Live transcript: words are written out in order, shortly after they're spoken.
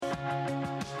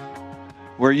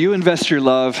Where you invest your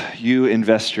love, you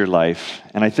invest your life.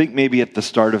 And I think maybe at the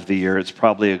start of the year, it's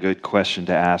probably a good question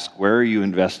to ask, where are you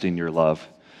investing your love?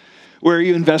 Where are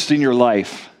you investing your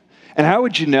life? And how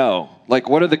would you know? Like,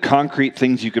 what are the concrete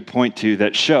things you could point to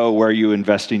that show where you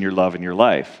investing your love and your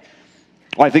life?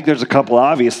 Well, I think there's a couple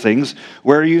obvious things.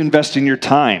 Where are you investing your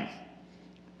time?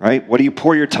 Right? What do you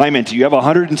pour your time into? You have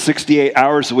 168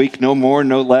 hours a week, no more,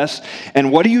 no less.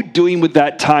 And what are you doing with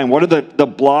that time? What are the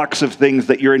blocks of things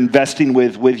that you're investing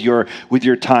with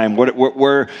your time?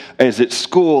 Where is it?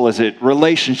 School? Is it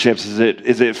relationships? Is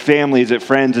it family? Is it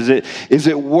friends? Is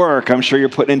it work? I'm sure you're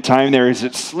putting in time there. Is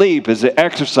it sleep? Is it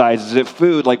exercise? Is it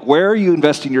food? Like, where are you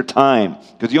investing your time?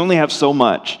 Because you only have so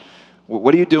much.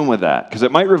 What are you doing with that? Because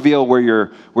it might reveal where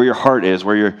your heart is,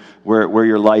 where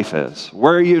your life is.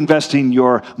 Where are you investing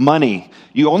your money?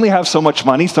 You only have so much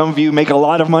money. Some of you make a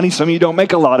lot of money. Some of you don't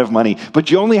make a lot of money.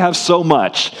 But you only have so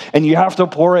much, and you have to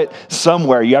pour it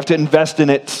somewhere. You have to invest in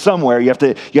it somewhere. You have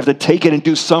to take it and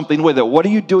do something with it. What are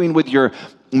you doing with your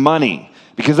money?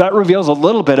 Because that reveals a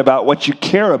little bit about what you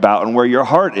care about and where your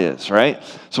heart is, right?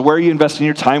 So where are you investing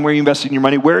your time? Where are you investing your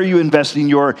money? Where are you investing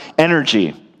your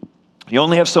energy? You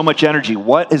only have so much energy.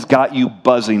 What has got you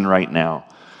buzzing right now?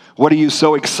 What are you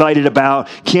so excited about?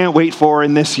 Can't wait for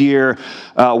in this year?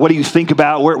 What do you think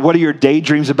about? What are your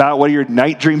daydreams about? What are your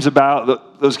night dreams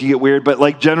about? Those can get weird,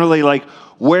 but generally,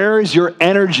 where is your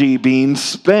energy being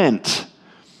spent?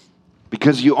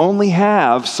 Because you only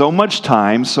have so much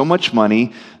time, so much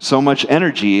money, so much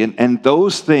energy. And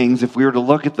those things, if we were to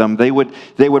look at them, they would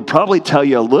probably tell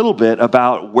you a little bit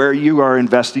about where you are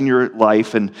investing your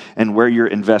life and where you're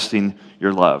investing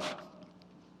your love.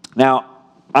 Now,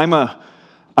 I'm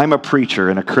a preacher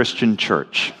in a Christian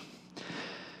church.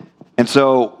 And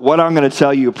so what I'm going to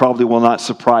tell you probably will not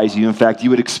surprise you. In fact, you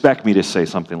would expect me to say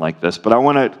something like this. But I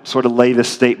want to sort of lay this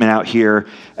statement out here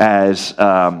as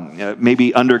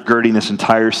maybe undergirding this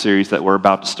entire series that we're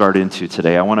about to start into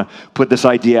today. I want to put this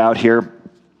idea out here,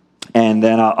 and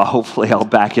then hopefully I'll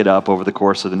back it up over the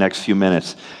course of the next few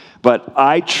minutes. But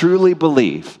I truly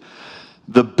believe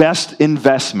the best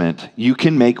investment you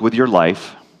can make with your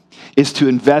life is to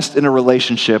invest in a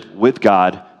relationship with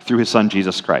God through His Son,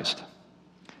 Jesus Christ.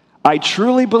 I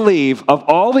truly believe of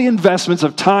all the investments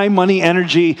of time, money,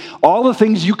 energy, all the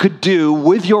things you could do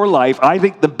with your life, I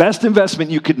think the best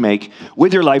investment you could make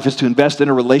with your life is to invest in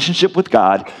a relationship with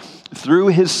God through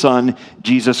His Son,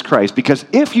 Jesus Christ. Because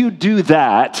if you do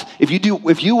that, if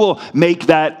you will make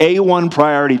that A1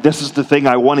 priority, this is the thing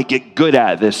I want to get good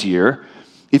at this year,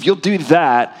 if you'll do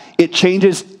that, it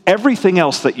changes everything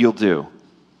else that you'll do.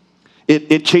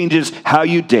 It changes how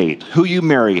you date, who you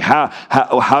marry,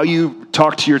 how you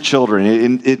talk to your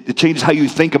children. It changes how you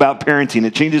think about parenting.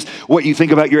 It changes what you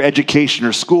think about your education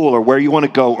or school or where you want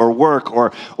to go or work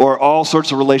or all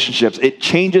sorts of relationships. It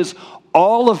changes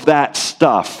all of that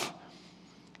stuff.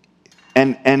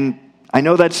 And I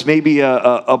know that's maybe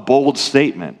a bold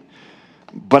statement,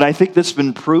 but I think that's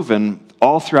been proven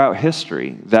all throughout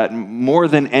history that more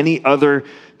than any other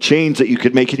change that you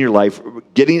could make in your life,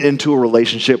 getting into a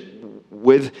relationship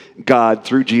with God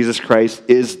through Jesus Christ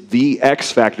is the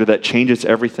X factor that changes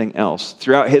everything else.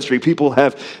 Throughout history, people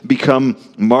have become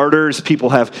martyrs. People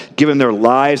have given their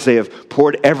lives. They have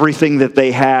poured everything that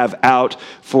they have out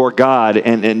for God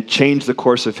and changed the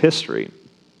course of history.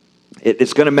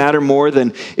 It's going to matter more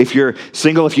than if you're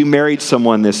single, if you married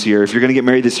someone this year, if you're going to get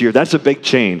married this year. That's a big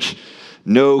change,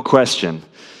 no question.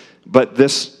 But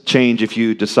this change, if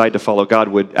you decide to follow God,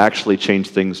 would actually change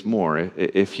things more.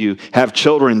 If you have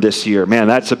children this year, man,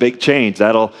 that's a big change.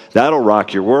 That'll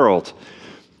rock your world.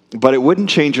 But it wouldn't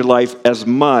change your life as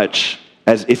much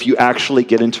as if you actually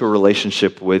get into a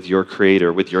relationship with your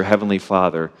Creator, with your Heavenly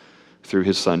Father, through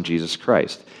His Son, Jesus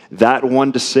Christ. That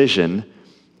one decision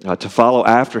to follow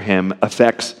after Him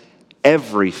affects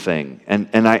everything.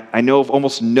 And I know of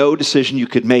almost no decision you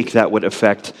could make that would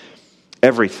affect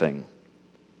everything.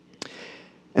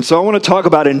 And so I want to talk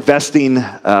about investing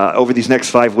over these next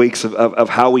 5 weeks of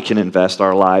how we can invest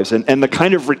our lives and the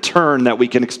kind of return that we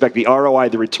can expect, the ROI,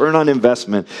 the return on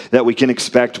investment that we can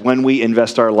expect when we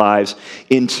invest our lives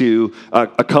into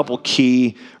a couple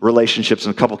key relationships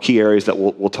and a couple key areas that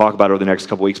we'll talk about over the next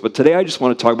couple weeks. But today I just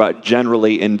want to talk about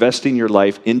generally investing your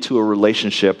life into a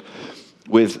relationship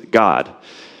with God.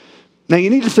 Now, you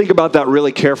need to think about that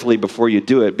really carefully before you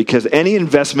do it, because any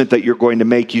investment that you're going to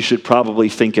make, you should probably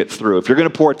think it through. If you're going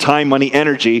to pour time, money,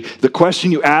 energy, the question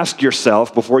you ask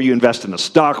yourself before you invest in the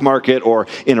stock market or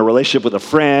in a relationship with a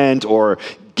friend or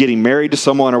getting married to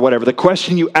someone or whatever, the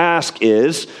question you ask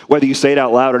is, whether you say it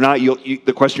out loud or not,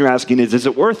 the question you're asking is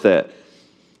it worth it?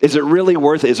 Is it really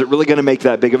worth it? Is it really going to make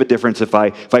that big of a difference if I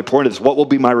pour into this? What will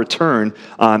be my return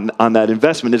on that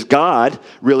investment? Is God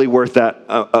really worth that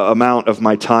amount of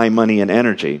my time, money, and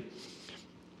energy?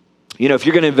 You know, if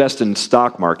you're going to invest in the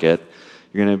stock market,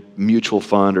 you're going to mutual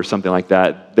fund or something like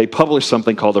that, they publish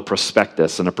something called a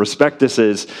prospectus. And a prospectus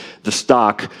is the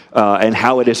stock and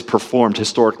how it has performed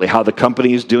historically, how the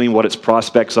company is doing, what its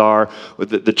prospects are,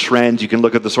 the trends. You can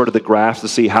look at the sort of the graphs to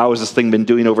see how has this thing been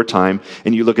doing over time.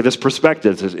 And you look at this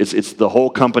prospectus. It's the whole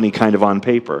company kind of on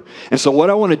paper. And so what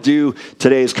I want to do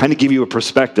today is kind of give you a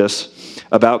prospectus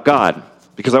about God,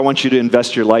 because I want you to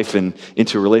invest your life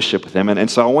into a relationship with him.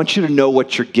 And so I want you to know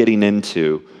what you're getting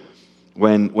into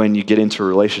when you get into a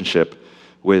relationship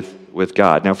with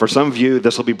God. Now, for some of you,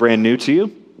 this will be brand new to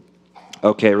you.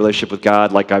 Okay, relationship with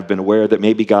God, like I've been aware that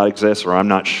maybe God exists, or I'm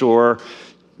not sure.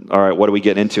 All right, what do we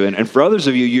get into? And for others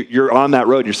of you, you're on that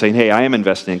road. You're saying, hey, I am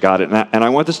investing in God. And I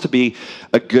want this to be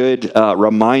a good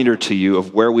reminder to you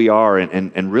of where we are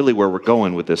and really where we're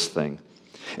going with this thing.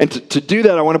 And to do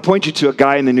that, I want to point you to a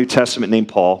guy in the New Testament named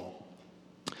Paul.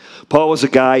 Paul was a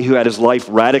guy who had his life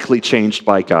radically changed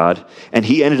by God, and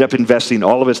he ended up investing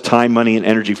all of his time, money, and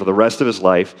energy for the rest of his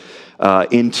life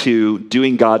into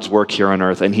doing God's work here on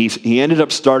earth. And he ended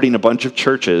up starting a bunch of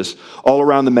churches all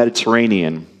around the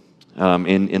Mediterranean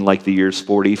in like the years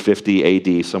 40,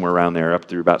 50 AD, somewhere around there, up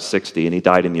through about 60, and he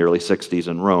died in the early 60s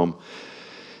in Rome.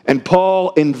 And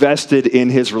Paul invested in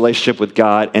his relationship with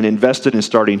God and invested in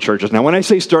starting churches. Now, when I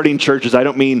say starting churches, I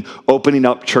don't mean opening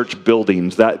up church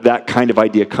buildings. That kind of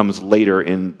idea comes later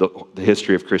in the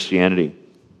history of Christianity.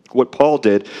 What Paul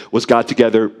did was got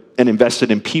together and invested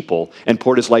in people and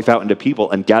poured his life out into people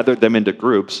and gathered them into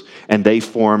groups, and they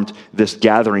formed this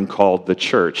gathering called the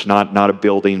church. Not a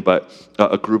building, but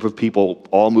a group of people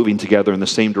all moving together in the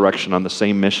same direction on the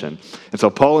same mission. And so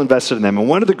Paul invested in them, and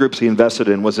one of the groups he invested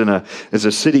in was is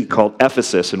a city called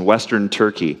Ephesus in western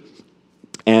Turkey.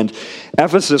 And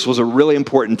Ephesus was a really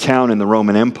important town in the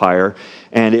Roman Empire,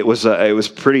 and it was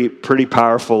pretty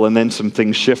powerful. And then some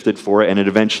things shifted for it, and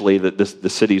eventually the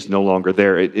city's no longer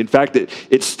there. In fact,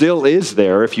 it still is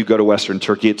there. If you go to Western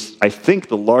Turkey, it's I think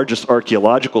the largest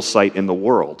archaeological site in the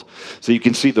world. So you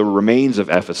can see the remains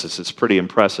of Ephesus. It's pretty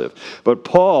impressive. But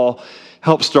Paul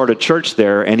helped start a church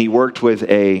there, and he worked with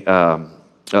someone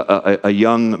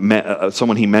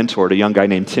he mentored, a young guy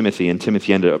named Timothy, and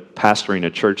Timothy ended up pastoring a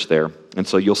church there. And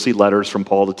so you'll see letters from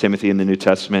Paul to Timothy in the New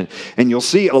Testament, and you'll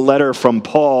see a letter from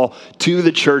Paul to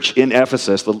the church in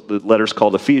Ephesus. The letter's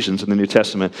called Ephesians in the New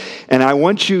Testament. And I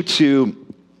want you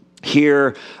to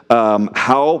hear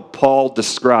how Paul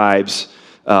describes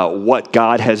what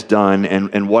God has done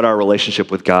and what our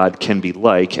relationship with God can be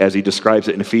like as he describes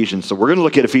it in Ephesians. So we're going to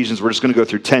look at Ephesians. We're just going to go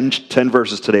through 10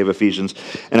 verses today of Ephesians.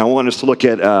 And I want us to look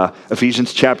at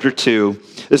Ephesians chapter 2.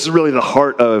 This is really the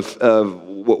heart of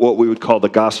what we would call the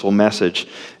gospel message.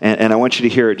 And I want you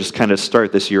to hear it just kind of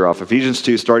start this year off. Ephesians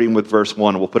 2, starting with verse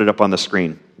 1. We'll put it up on the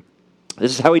screen.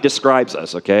 This is how he describes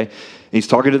us, okay? And he's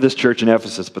talking to this church in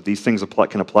Ephesus, but these things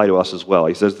can apply to us as well.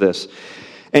 He says this,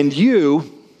 "And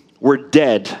you were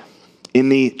dead in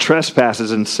the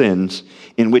trespasses and sins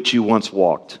in which you once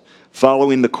walked,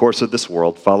 following the course of this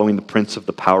world, following the prince of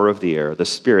the power of the air, the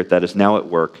spirit that is now at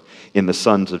work in the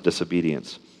sons of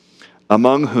disobedience,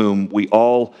 among whom we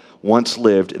all once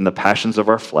lived in the passions of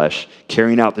our flesh,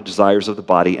 carrying out the desires of the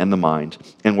body and the mind,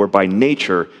 and were by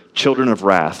nature children of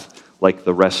wrath like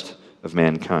the rest of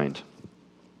mankind."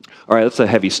 All right, that's a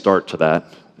heavy start to that.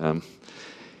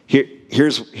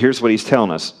 Here's what he's telling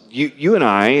us. You and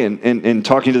I, and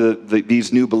talking to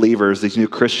these new believers, these new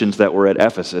Christians that were at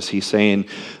Ephesus, he's saying,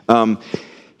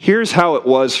 here's how it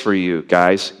was for you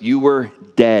guys. You were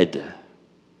dead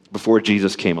before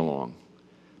Jesus came along.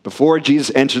 Before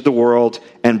Jesus entered the world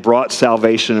and brought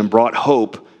salvation and brought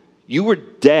hope, you were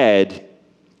dead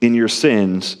in your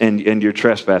sins and your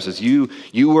trespasses. You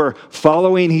were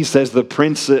following, he says, the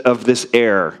prince of this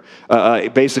air,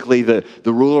 basically the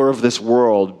ruler of this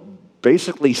world,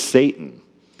 basically Satan.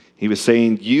 He was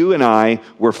saying you and I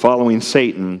were following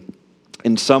Satan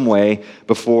in some way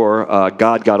before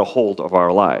God got a hold of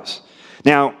our lives.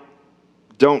 Now,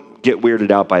 don't get weirded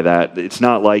out by that. It's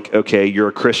not like, okay, you're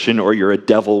a Christian or you're a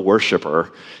devil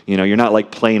worshiper. You know, you're not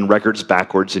like playing records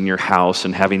backwards in your house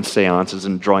and having seances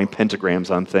and drawing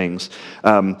pentagrams on things.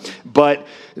 But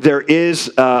there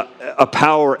is a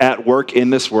power at work in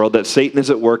this world, that Satan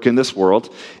is at work in this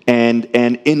world and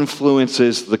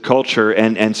influences the culture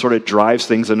and sort of drives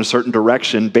things in a certain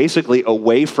direction, basically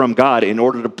away from God in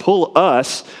order to pull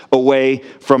us away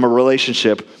from a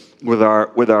relationship with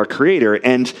our Creator,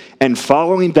 and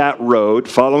following that road,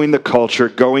 following the culture,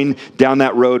 going down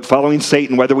that road, following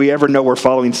Satan, whether we ever know we're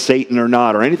following Satan or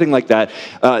not, or anything like that,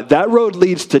 that road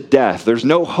leads to death. There's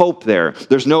no hope there.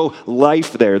 There's no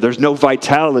life there. There's no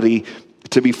vitality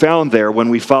to be found there when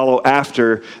we follow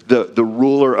after the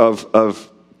ruler of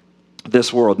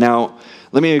this world. Now,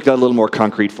 let me make that a little more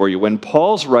concrete for you. When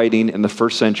Paul's writing in the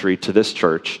first century to this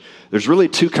church, there's really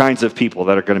two kinds of people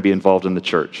that are going to be involved in the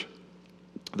church.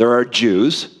 There are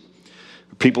Jews,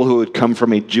 people who would come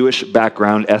from a Jewish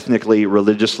background, ethnically,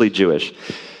 religiously Jewish.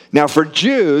 Now, for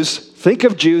Jews, think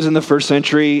of Jews in the first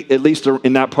century, at least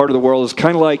in that part of the world, as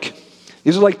kind of like,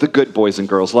 these are like the good boys and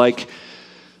girls, like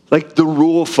the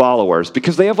rule followers,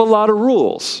 because they have a lot of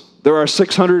rules. There are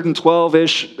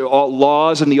 612-ish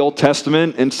laws in the Old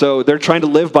Testament, and so they're trying to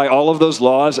live by all of those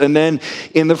laws. And then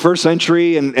in the first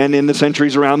century and in the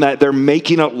centuries around that, they're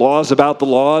making up laws about the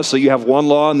laws. So you have one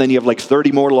law, and then you have like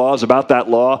 30 more laws about that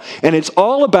law. And it's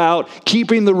all about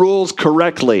keeping the rules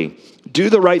correctly. Do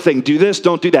the right thing. Do this,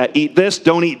 don't do that. Eat this,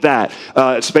 don't eat that.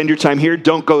 Spend your time here,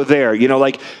 don't go there. You know,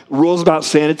 like rules about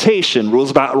sanitation,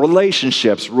 rules about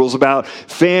relationships, rules about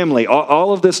family,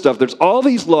 all of this stuff. There's all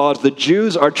these laws the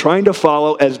Jews are trying to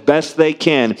follow as best they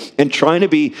can and trying to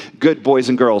be good boys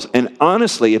and girls. And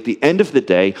honestly, at the end of the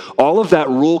day, all of that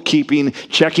rule keeping,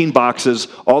 checking boxes,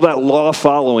 all that law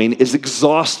following is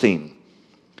exhausting.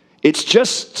 It's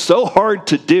just so hard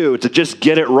to do, to just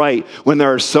get it right when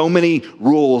there are so many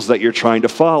rules that you're trying to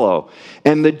follow.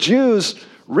 And the Jews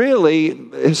really,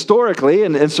 historically,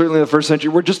 and certainly in the first century,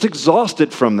 were just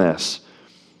exhausted from this.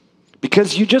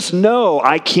 Because you just know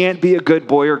I can't be a good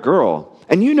boy or girl.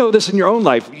 And you know this in your own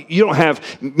life. You don't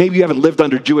have, maybe you haven't lived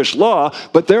under Jewish law,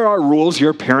 but there are rules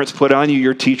your parents put on you,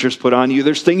 your teachers put on you.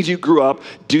 There's things you grew up,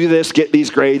 do this, get these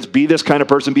grades, be this kind of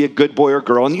person, be a good boy or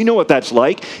girl. And you know what that's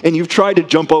like. And you've tried to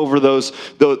jump over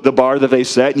the bar that they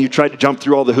set, and you've tried to jump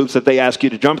through all the hoops that they ask you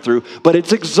to jump through. But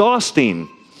it's exhausting.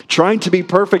 Trying to be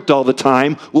perfect all the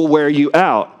time will wear you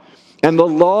out. And the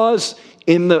laws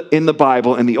in the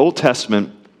Bible, in the Old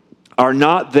Testament, are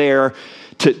not there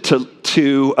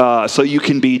so you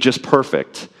can be just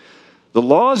perfect. The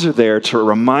laws are there to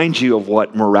remind you of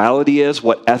what morality is,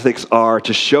 what ethics are,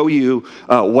 to show you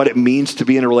what it means to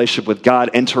be in a relationship with God,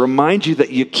 and to remind you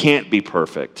that you can't be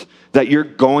perfect, that you're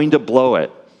going to blow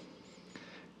it.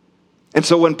 And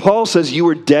so when Paul says you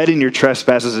were dead in your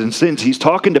trespasses and sins, he's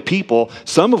talking to people,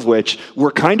 some of which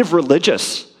were kind of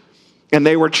religious. And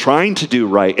they were trying to do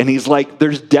right. And he's like,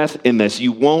 there's death in this.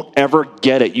 You won't ever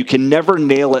get it. You can never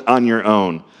nail it on your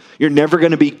own. You're never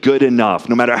going to be good enough,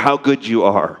 no matter how good you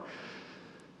are.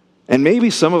 And maybe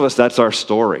some of us, that's our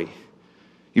story.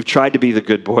 You've tried to be the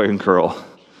good boy and girl.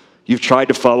 You've tried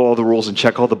to follow all the rules and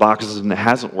check all the boxes, and it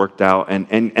hasn't worked out.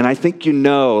 And I think you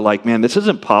know, like, man, this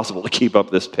isn't possible to keep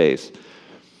up this pace.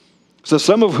 So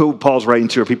some of who Paul's writing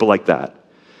to are people like that.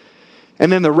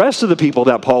 And then the rest of the people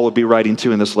that Paul would be writing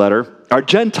to in this letter are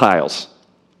Gentiles.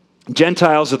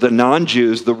 Gentiles are the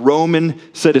non-Jews, the Roman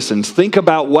citizens. Think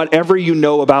about whatever you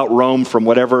know about Rome from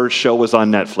whatever show was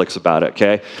on Netflix about it,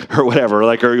 okay? Or whatever,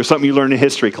 or something you learned in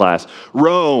history class.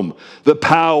 Rome, the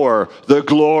power, the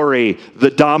glory,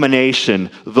 the domination,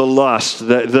 the lust,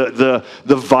 the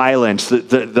violence,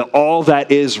 the all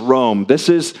that is Rome. This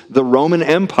is the Roman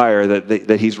Empire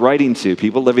that he's writing to.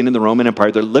 People living in the Roman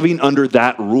Empire, they're living under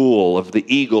that rule of the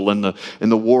eagle and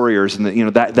the warriors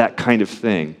and that kind of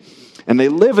thing. And they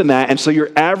live in that, and so your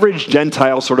average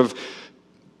Gentile sort of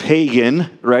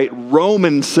pagan, right,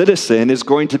 Roman citizen is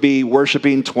going to be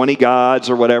worshiping 20 gods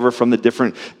or whatever from the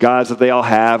different gods that they all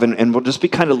have, and will just be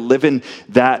kind of living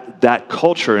that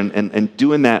culture and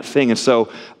doing that thing. And so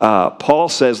Paul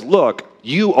says, look,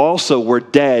 you also were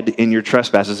dead in your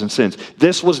trespasses and sins.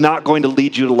 This was not going to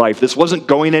lead you to life. This wasn't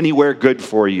going anywhere good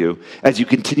for you as you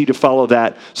continue to follow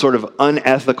that sort of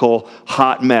unethical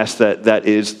hot mess that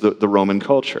is the Roman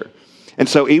culture. And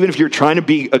so even if you're trying to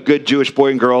be a good Jewish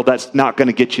boy and girl, that's not going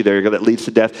to get you there. That leads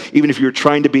to death. Even if you're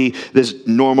trying to be this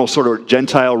normal sort of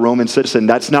Gentile Roman citizen,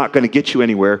 that's not going to get you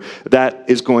anywhere. That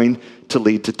is going to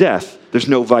lead to death. There's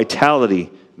no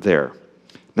vitality there.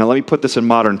 Now let me put this in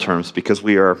modern terms, because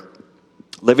we are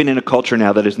living in a culture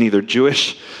now that is neither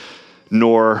Jewish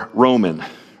nor Roman,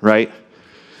 right?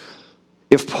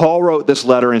 If Paul wrote this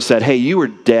letter and said, hey, you were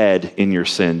dead in your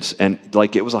sins, and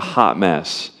like it was a hot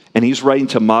mess, and he's writing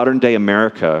to modern day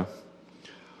America,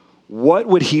 what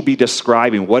would he be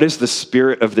describing? What is the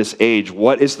spirit of this age?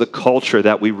 What is the culture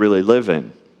that we really live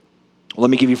in? Well, let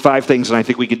me give you 5 things, and I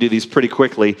think we could do these pretty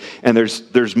quickly, and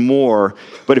there's more.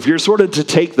 But if you're sort of to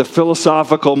take the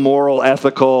philosophical, moral,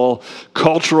 ethical,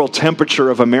 cultural temperature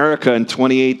of America in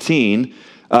 2018,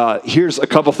 here's a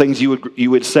couple things you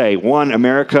would say. One,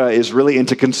 America is really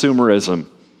into consumerism,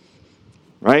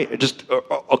 right? Just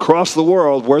across the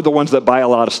world, we're the ones that buy a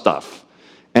lot of stuff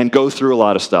and go through a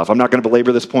lot of stuff. I'm not going to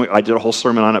belabor this point. I did a whole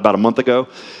sermon on it about a month ago.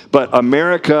 But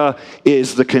America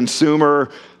is the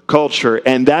consumer culture,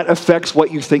 and that affects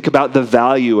what you think about the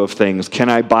value of things. Can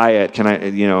I buy it? Can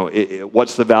I,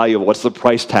 what's the value of it? What's the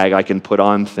price tag I can put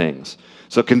on things?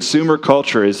 So consumer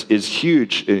culture is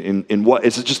huge in what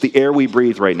it's just the air we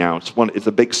breathe right now. It's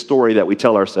a big story that we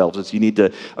tell ourselves. It's you need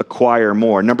to acquire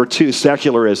more. Number two,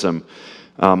 secularism.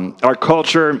 Our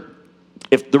culture,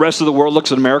 if the rest of the world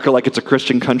looks at America like it's a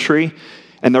Christian country,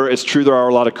 and it's true there are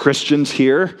a lot of Christians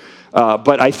here,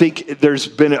 but I think there's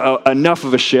been enough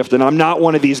of a shift, and I'm not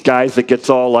one of these guys that gets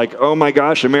all like, oh my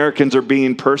gosh, Americans are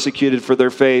being persecuted for their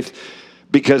faith,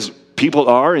 because people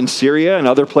are in Syria and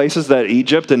other places, that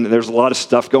Egypt, and there's a lot of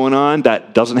stuff going on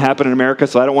that doesn't happen in America,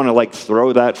 so I don't want to like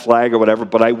throw that flag or whatever,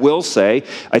 but I will say,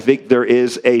 I think there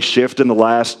is a shift in the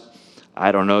last,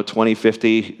 20,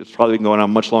 50, it's probably been going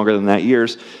on much longer than that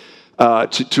years,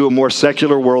 to a more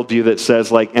secular worldview that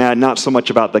says like, not so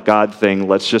much about the God thing,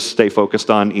 let's just stay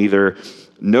focused on either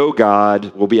no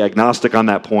God, we'll be agnostic on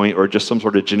that point, or just some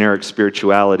sort of generic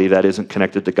spirituality that isn't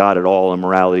connected to God at all, and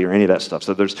morality or any of that stuff.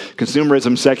 So there's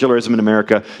consumerism, secularism in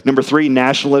America. Number three,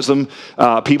 nationalism.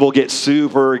 People get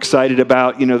super excited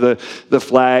about, the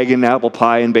flag and apple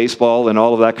pie and baseball and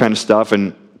all of that kind of stuff,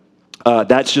 and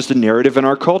that's just a narrative in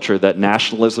our culture that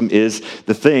nationalism is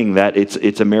the thing, that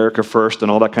it's America first and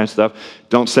all that kind of stuff.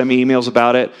 Don't send me emails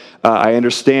about it. I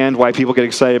understand why people get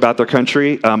excited about their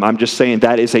country. I'm just saying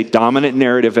that is a dominant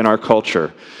narrative in our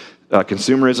culture.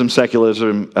 Consumerism,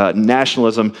 secularism,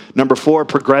 nationalism. Number four,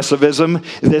 progressivism.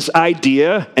 This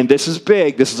idea, and this is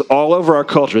big, this is all over our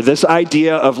culture, this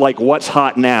idea of like what's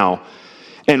hot now.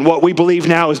 And what we believe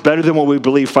now is better than what we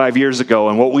believed 5 years ago.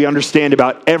 And what we understand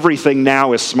about everything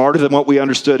now is smarter than what we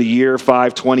understood a year,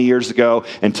 5, 20 years ago.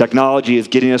 And technology is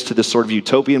getting us to this sort of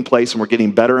utopian place, and we're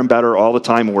getting better and better all the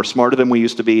time. And we're smarter than we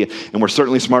used to be. And we're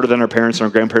certainly smarter than our parents and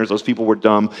our grandparents. Those people were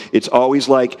dumb. It's always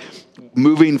like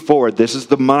moving forward. This is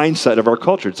the mindset of our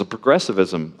culture. It's a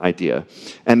progressivism idea.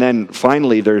 And then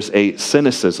finally, there's a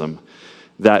cynicism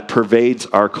that pervades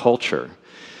our culture.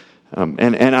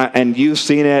 And you've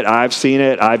seen it, I've seen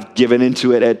it, I've given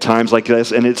into it at times like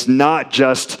this, and it's not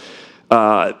just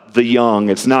the young,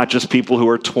 it's not just people who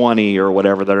are 20 or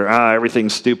whatever that are,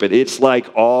 everything's stupid. It's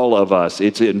like all of us,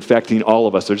 it's infecting all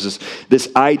of us. There's this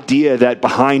idea that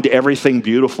behind everything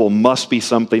beautiful must be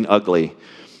something ugly.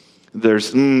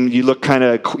 There's,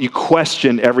 you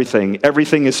question everything.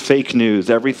 Everything is fake news.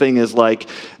 Everything is like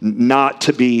not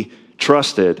to be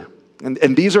trusted.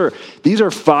 And these are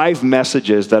 5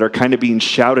 messages that are kind of being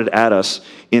shouted at us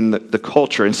in the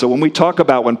culture. And so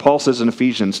when Paul says in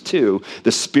Ephesians 2,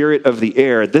 the spirit of the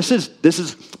air, this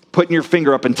is putting your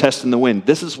finger up and testing the wind.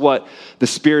 This is what the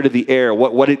spirit of the air,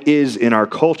 what it is in our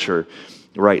culture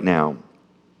right now.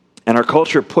 And our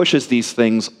culture pushes these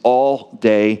things all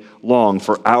day long,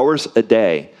 for hours a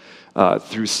day.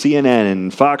 Through CNN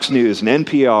and Fox News and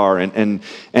NPR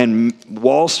and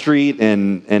Wall Street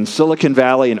and Silicon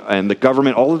Valley and the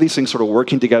government, all of these things sort of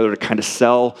working together to kind of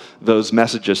sell those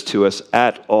messages to us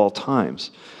at all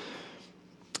times.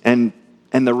 And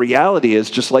the reality is,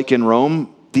 just like in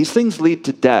Rome, these things lead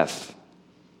to death.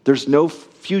 There's no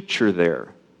future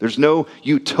there. There's no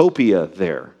utopia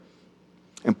there.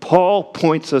 And Paul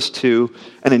points us to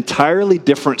an entirely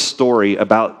different story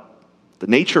about the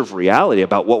nature of reality,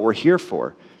 about what we're here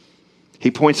for.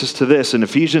 He points us to this in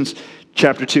Ephesians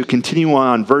chapter 2, continue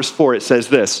on, verse 4, it says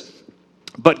this,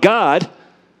 but God,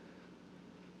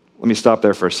 let me stop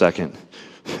there for a second.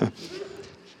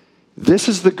 This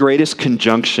is the greatest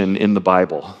conjunction in the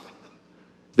Bible.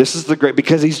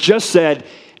 Because he's just said,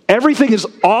 everything is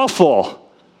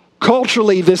awful.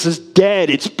 Culturally, this is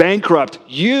dead, it's bankrupt.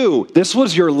 This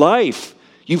was your life.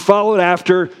 You followed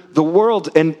after the world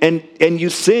and you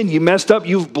sinned, you messed up,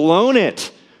 you've blown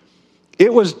it.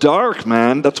 It was dark,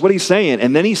 man. That's what he's saying.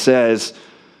 And then he says,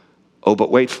 oh, but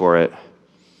wait for it.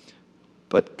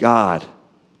 But God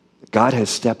has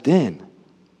stepped in.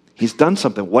 He's done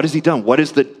something. What has he done? What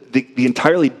is the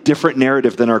entirely different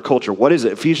narrative than our culture? What is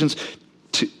it? Ephesians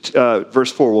 2,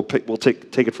 verse 4, we'll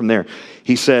take it from there.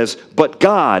 He says, but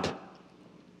God,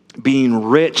 being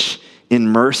rich in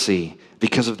mercy,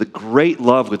 because of the great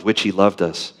love with which he loved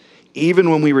us,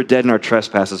 even when we were dead in our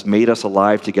trespasses, made us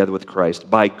alive together with Christ.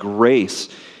 By grace,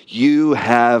 you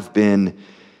have been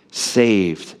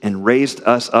saved and raised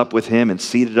us up with him and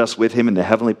seated us with him in the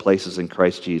heavenly places in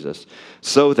Christ Jesus,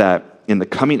 so that in the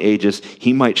coming ages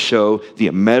he might show the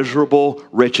immeasurable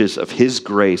riches of his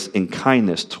grace and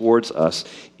kindness towards us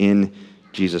in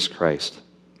Jesus Christ.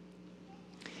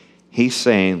 He's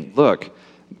saying, look,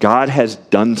 God has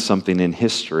done something in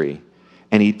history,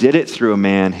 and he did it through a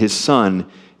man, his son,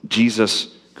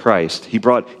 Jesus Christ. He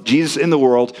brought Jesus in the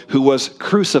world, who was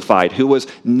crucified, who was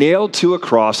nailed to a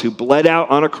cross, who bled out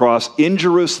on a cross in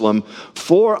Jerusalem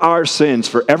for our sins,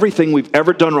 for everything we've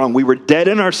ever done wrong. We were dead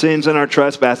in our sins and our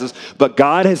trespasses, but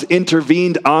God has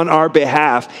intervened on our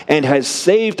behalf and has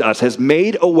saved us, has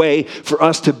made a way for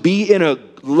us to be in a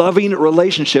loving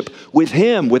relationship with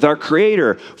him, with our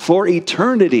Creator, for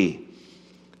eternity.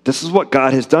 This is what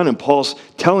God has done, and Paul's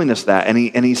telling us that. And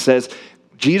he says,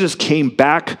 Jesus came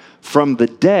back from the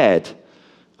dead.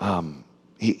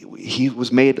 He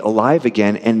was made alive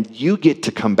again, and you get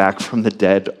to come back from the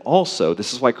dead also.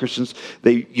 This is why Christians,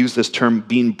 they use this term,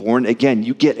 being born again.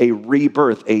 You get a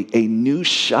rebirth, a new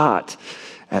shot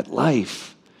at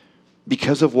life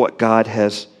because of what God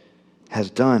has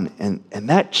done. And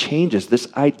that changes,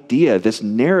 this idea, this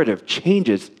narrative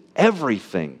changes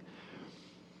everything.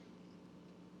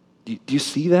 Do you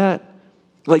see that?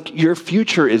 Like, your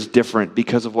future is different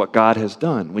because of what God has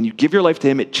done. When you give your life to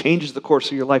him, it changes the course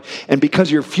of your life. And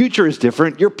because your future is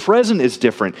different, your present is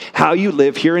different. How you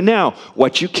live here and now,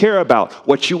 what you care about,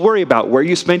 what you worry about, where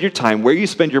you spend your time, where you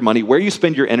spend your money, where you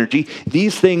spend your energy,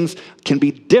 these things can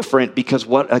be different because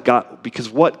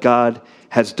what God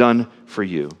has done for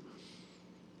you.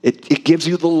 It gives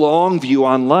you the long view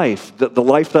on life. The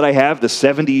life that I have, the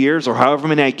 70 years or however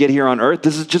many I get here on earth,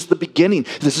 this is just the beginning.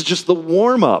 This is just the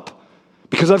warm-up.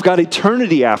 Because I've got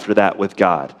eternity after that with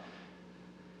God.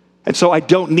 And so I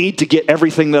don't need to get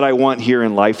everything that I want here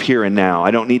in life, here and now.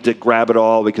 I don't need to grab it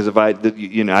all because I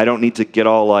don't need to get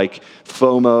all like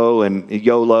FOMO and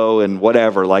YOLO and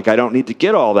whatever. Like, I don't need to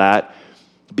get all that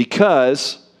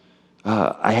because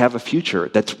I have a future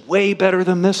that's way better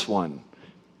than this one.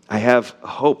 I have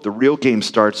hope. The real game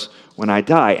starts when I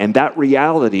die. And that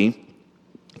reality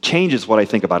changes what I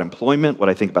think about employment, what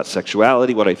I think about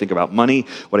sexuality, what I think about money,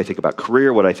 what I think about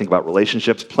career, what I think about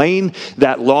relationships. Playing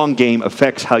that long game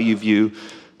affects how you view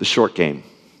the short game.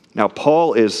 Now,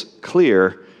 Paul is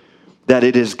clear that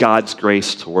it is God's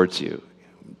grace towards you.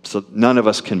 So none of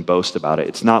us can boast about it.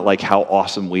 It's not like how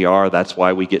awesome we are, that's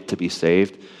why we get to be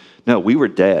saved. No, we were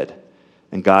dead,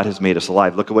 and God has made us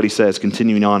alive. Look at what he says,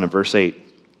 continuing on in verse 8.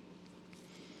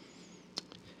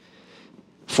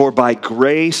 For by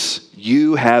grace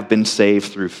you have been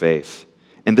saved through faith.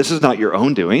 And this is not your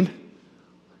own doing.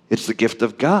 It's the gift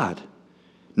of God.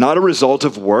 Not a result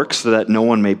of works so that no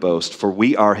one may boast. For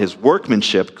we are his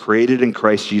workmanship, created in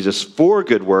Christ Jesus for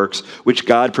good works, which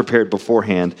God prepared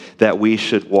beforehand that we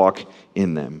should walk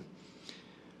in them.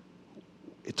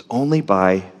 It's only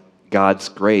by God's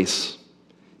grace,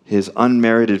 his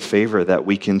unmerited favor, that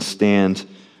we can stand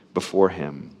before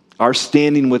him. Our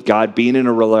standing with God, being in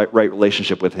a right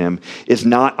relationship with him, is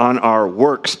not on our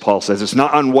works, Paul says. It's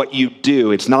not on what you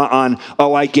do. It's not on,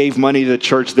 I gave money to the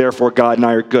church, therefore God and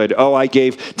I are good. I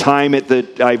gave time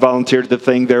I volunteered at the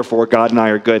thing, therefore God and I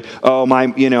are good.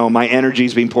 My energy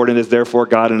is being poured into this, therefore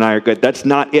God and I are good. That's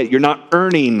not it. You're not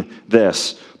earning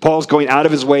this. Paul's going out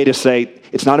of his way to say,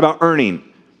 it's not about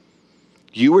earning.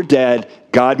 You were dead.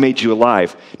 God made you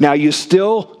alive. Now, you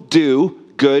still do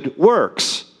good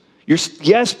works.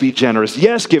 Yes, be generous.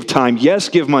 Yes, give time. Yes,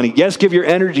 give money. Yes, give your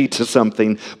energy to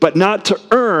something, but not to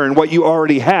earn what you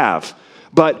already have.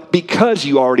 But because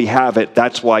you already have it,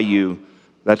 that's why you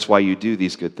do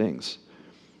these good things.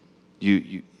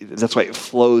 That's why it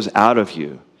flows out of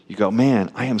you. You go,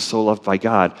 man, I am so loved by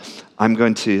God. I'm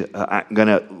going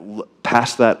to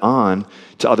pass that on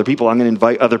to other people. I'm going to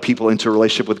invite other people into a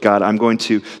relationship with God. I'm going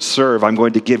to serve. I'm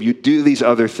going to give. You do these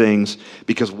other things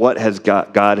because what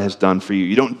God has done for you.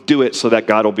 You don't do it so that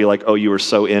God will be like, oh, you are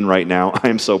so in right now. I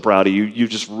am so proud of you. You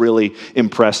just really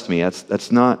impressed me.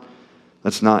 That's not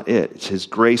it. It's his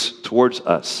grace towards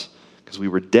us. Because we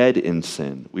were dead in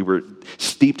sin. We were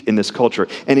steeped in this culture.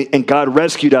 And God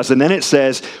rescued us. And then it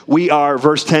says,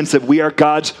 verse 10 said, we are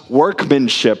God's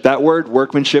workmanship. That word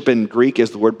workmanship in Greek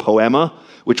is the word poema,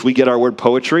 which we get our word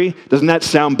poetry. Doesn't that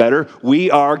sound better? We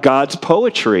are God's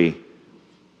poetry.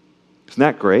 Isn't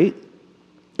that great?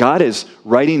 God is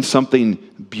writing something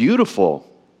beautiful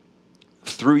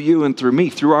through you and through me,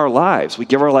 through our lives. We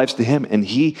give our lives to him, and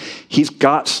he's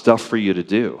got stuff for you to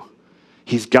do.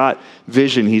 He's got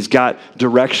vision. He's got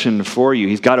direction for you.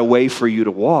 He's got a way for you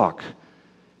to walk.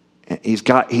 He's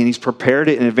prepared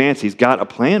it in advance. He's got a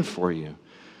plan for you.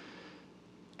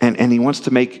 And he wants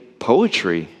to make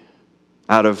poetry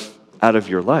out of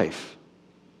your life.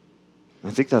 I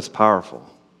think that's powerful.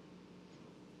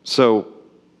 So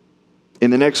in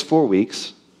the next 4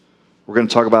 weeks, we're going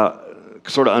to talk about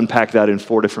sort of unpack that in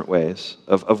 4 different ways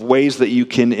of ways that you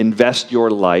can invest your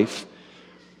life,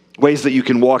 ways that you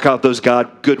can walk out those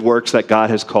good works that God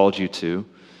has called you to,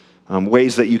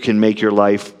 ways that you can make your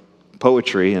life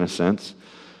poetry, in a sense.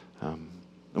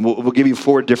 And we'll give you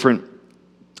 4 different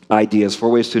ideas, 4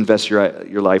 ways to invest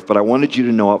your life, but I wanted you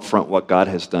to know up front what God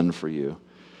has done for you,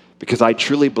 because I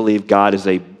truly believe God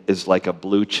is like a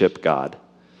blue chip God.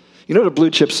 You know what a blue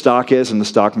chip stock is in the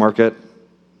stock market?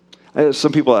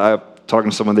 Some people, talking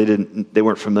to someone, they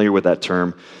weren't familiar with that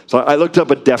term. So I looked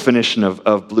up a definition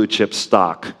of blue chip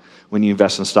stock when you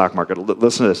invest in the stock market.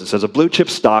 Listen to this. It says, a blue chip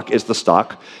stock is the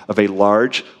stock of a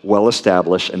large,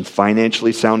 well-established, and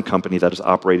financially sound company that has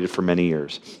operated for many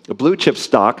years. A blue chip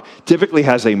stock typically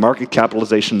has a market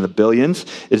capitalization in the billions,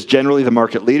 is generally the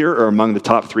market leader or among the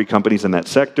top 3 companies in that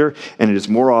sector, and it is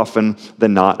more often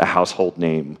than not a household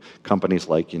name. Companies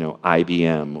like,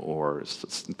 IBM or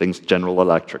things, General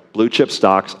Electric. Blue chip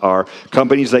stocks are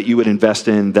companies that you would invest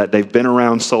in that they've been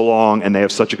around so long and they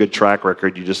have such a good track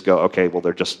record, you just go, okay, well,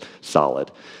 they're just solid.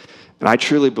 And I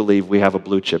truly believe we have a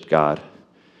blue chip God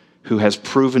who has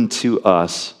proven to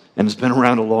us and has been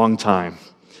around a long time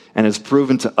and has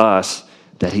proven to us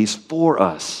that he's for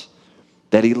us,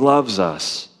 that he loves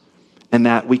us, and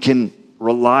that we can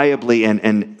reliably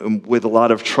and with a lot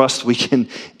of trust, we can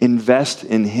invest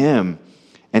in him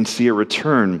and see a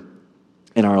return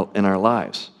in our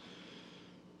lives.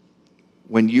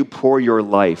 When you pour your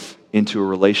life into a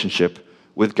relationship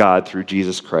with God through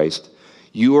Jesus Christ,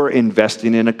 you are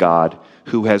investing in a God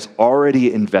who has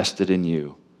already invested in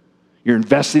you. You're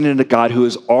investing in a God who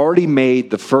has already made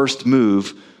the first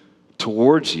move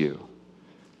towards you.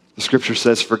 The scripture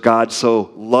says, for God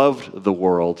so loved the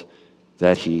world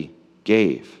that he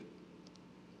gave.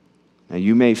 Now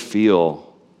you may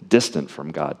feel distant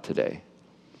from God today.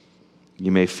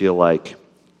 You may feel like,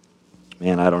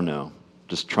 man, I don't know,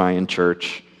 just trying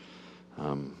church,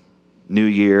 new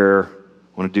year,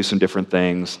 want to do some different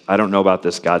things. I don't know about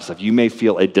this God stuff. You may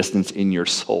feel a distance in your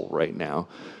soul right now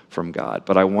from God,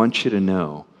 but I want you to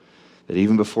know that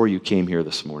even before you came here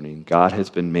this morning, God has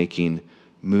been making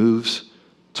moves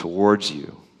towards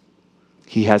you.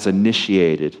 He has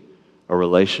initiated a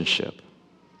relationship.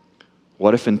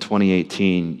 What if in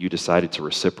 2018 you decided to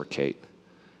reciprocate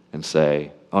and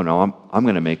say, oh no, I'm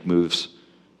going to make moves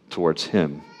towards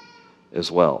him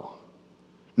as well?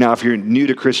 Now, if you're new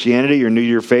to Christianity, you're new to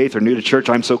your faith, or new to church,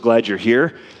 I'm so glad you're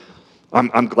here.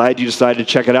 I'm glad you decided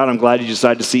to check it out. I'm glad you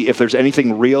decided to see if there's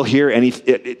anything real here.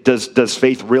 Does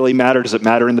faith really matter? Does it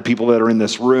matter in the people that are in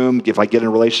this room? If I get in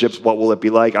relationships, what will it be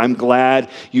like? I'm glad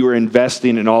you are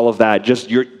investing in all of that. Just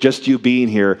you being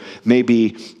here may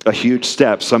be a huge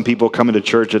step. Some people coming to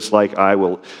church, it's like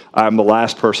I'm the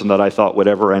last person that I thought would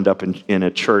ever end up in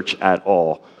a church at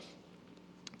all.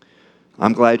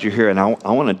 I'm glad you're here, and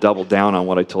I want to double down on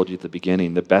what I told you at the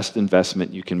beginning. The best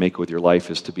investment you can make with your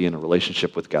life is to be in a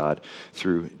relationship with God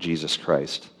through Jesus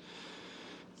Christ.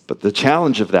 But the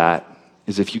challenge of that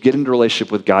is if you get into a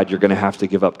relationship with God, you're going to have to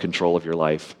give up control of your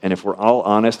life. And if we're all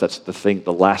honest, that's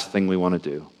the last thing we want to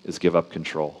do is give up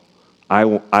control. I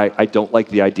don't like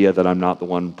the idea that I'm not the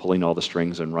one pulling all the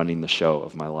strings and running the show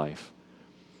of my life.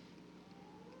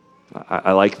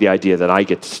 I like the idea that I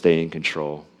get to stay in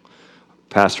control.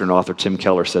 Pastor and author Tim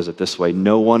Keller says it this way: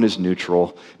 no one is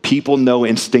neutral. People know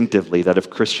instinctively that if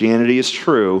Christianity is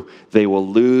true, they will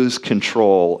lose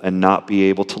control and not be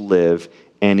able to live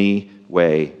any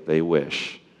way they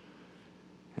wish.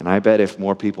 And I bet if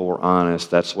more people were honest,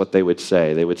 that's what they would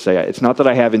say. They would say, it's not that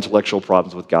I have intellectual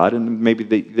problems with God, and maybe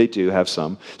they do have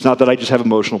some. It's not that I just have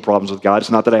emotional problems with God.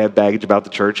 It's not that I have baggage about the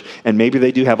church, and maybe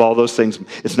they do have all those things.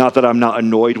 It's not that I'm not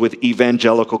annoyed with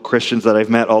evangelical Christians that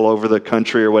I've met all over the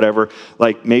country or whatever.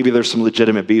 Like, maybe there's some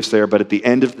legitimate beefs there, but at the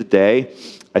end of the day,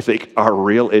 I think our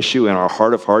real issue in our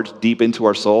heart of hearts, deep into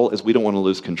our soul, is we don't want to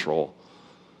lose control.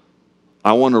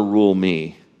 I want to rule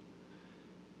me.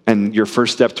 And your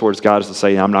first step towards God is to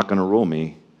say, I'm not going to rule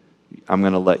me. I'm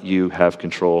going to let you have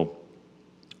control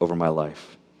over my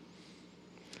life.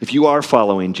 If you are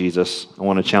following Jesus, I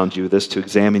want to challenge you with this, to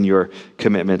examine your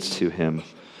commitments to him.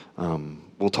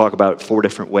 We'll talk about 4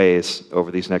 different ways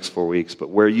over these next 4 weeks, but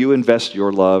where you invest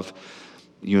your love,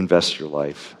 you invest your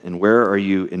life. And where are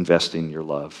you investing your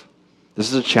love?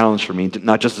 This is a challenge for me,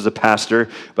 not just as a pastor,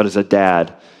 but as a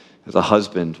dad, as a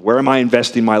husband. Where am I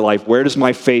investing my life? Where does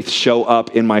my faith show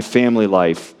up in my family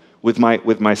life, with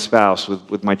my spouse,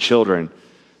 with my children,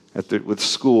 with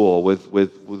school, with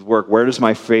work? Where does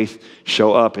my faith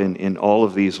show up in all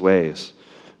of these ways?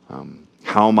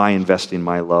 How am I investing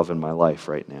my love in my life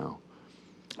right now?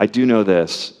 I do know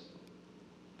this: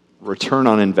 return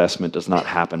on investment does not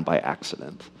happen by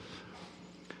accident.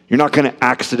 You're not going to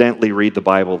accidentally read the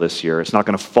Bible this year. It's not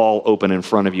going to fall open in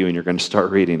front of you and you're going to start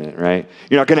reading it, right?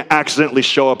 You're not going to accidentally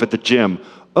show up at the gym.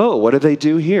 Oh, what do they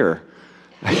do here?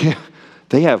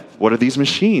 They have, what are these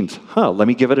machines? Let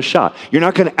me give it a shot. You're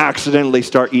not going to accidentally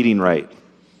start eating right?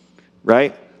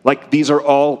 Like these are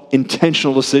all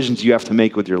intentional decisions you have to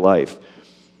make with your life.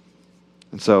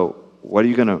 And so what are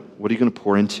you going to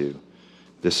pour into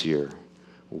this year?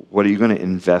 What are you going to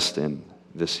invest in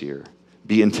this year?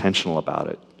 Be intentional about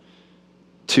it.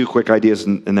 2 quick ideas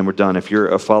and then we're done. If you're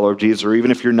a follower of Jesus, or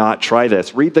even if you're not, try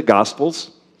this. Read the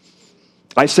Gospels.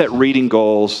 I set reading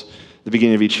goals at the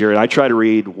beginning of each year, and I try to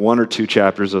read 1 or 2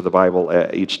 chapters of the Bible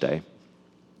each day.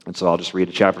 And so I'll just read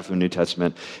a chapter from the New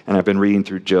Testament, and I've been reading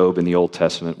through Job in the Old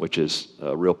Testament, which is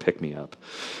a real pick-me-up.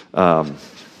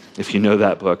 If you know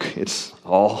that book, it's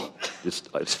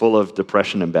full of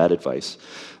depression and bad advice.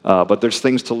 But there's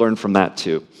things to learn from that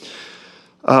too.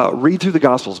 Read through the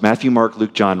Gospels, Matthew, Mark,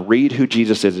 Luke, John. Read who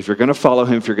Jesus is. If you're going to follow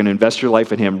him, if you're going to invest your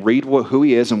life in him, read who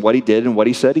he is and what he did and what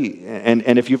he said.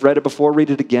 And if you've read it before, read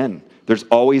it again. There's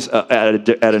always, at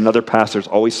another pass, there's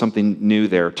always something new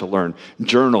there to learn.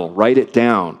 Journal, write it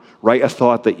down. Write a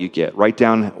thought that you get. Write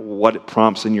down what it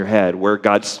prompts in your head, where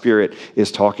God's Spirit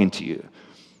is talking to you.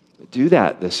 Do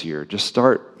that this year. Just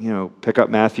start, pick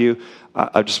up Matthew.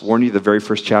 I just warn you, the very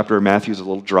first chapter of Matthew is a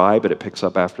little dry, but it picks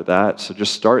up after that. So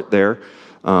just start there.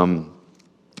 And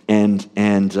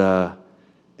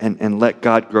let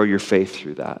God grow your faith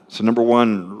through that. So number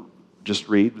 1, just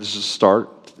read. This is a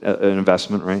start, an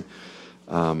investment, right?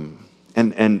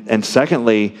 And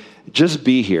secondly, just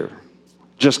be here.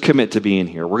 Just commit to being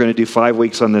here. We're going to do 5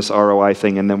 weeks on this ROI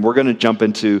thing, and then we're going to jump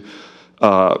into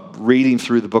reading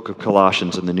through the book of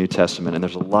Colossians in the New Testament, and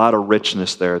there's a lot of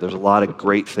richness there. There's a lot of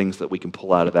great things that we can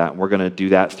pull out of that, and we're going to do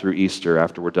that through Easter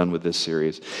after we're done with this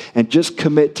series. And just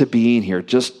commit to being here.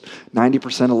 Just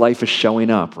 90% of life is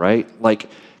showing up, right? Like,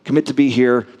 commit to be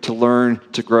here, to learn,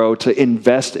 to grow, to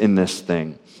invest in this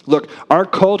thing. Look, our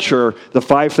culture, the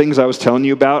 5 things I was telling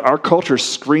you about, our culture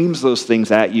screams those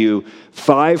things at you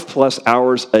 5+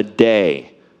 hours a day.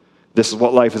 This is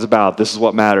what life is about. This is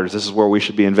what matters. This is where we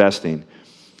should be investing.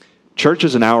 Church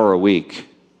is an hour a week,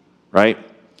 right?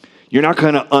 You're not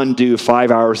going to undo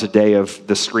 5 hours a day of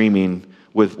the screaming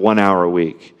with 1 hour a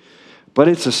week. But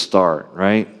it's a start,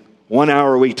 right? 1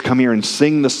 hour a week to come here and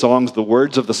sing the songs. The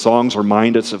words of the songs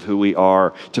remind us of who we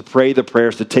are. To pray the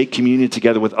prayers, to take communion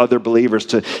together with other believers,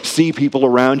 to see people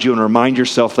around you and remind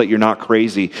yourself that you're not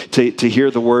crazy, to hear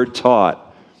the word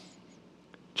taught.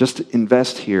 Just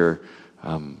invest here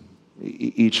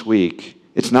each week.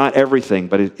 It's not everything,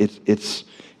 but it's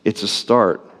a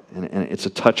start, and it's a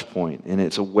touch point, and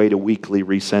it's a way to weekly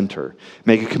recenter.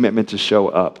 Make a commitment to show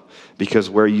up, because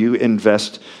where you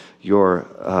invest your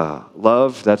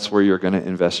love, that's where you're going to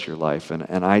invest your life.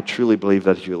 And I truly believe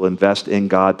that if you'll invest in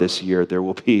God this year, there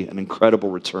will be an incredible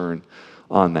return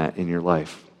on that in your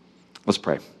life. Let's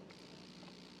pray.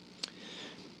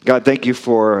 God, thank you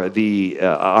for the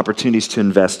opportunities to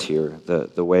invest here,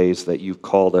 the ways that you've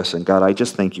called us. And God, I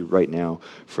just thank you right now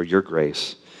for your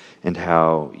grace and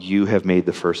how you have made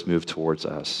the first move towards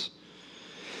us.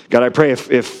 God, I pray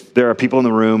if there are people in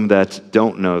the room that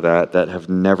don't know that have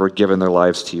never given their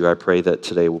lives to you, I pray that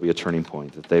today will be a turning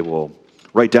point, that they will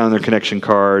write down their connection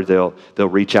card, they'll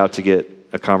reach out to get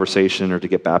a conversation or to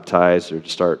get baptized or to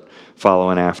start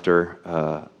following after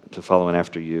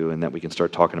you, and that we can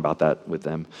start talking about that with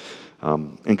them.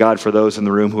 And God, for those in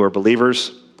the room who are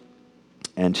believers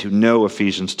and who know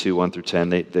Ephesians 2, 1 through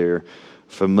 10, they're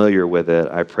familiar with it,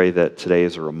 I pray that today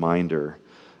is a reminder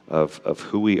of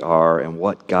who we are and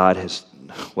what God has,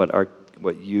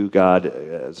 what you, God,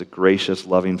 as a gracious,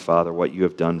 loving Father, what you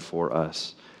have done for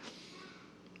us.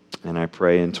 And I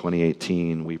pray in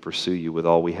 2018 we pursue you with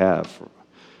all we have,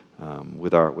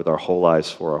 with our whole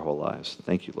lives, for our whole lives.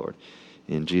 Thank you, Lord.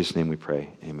 In Jesus' name we pray,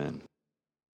 amen.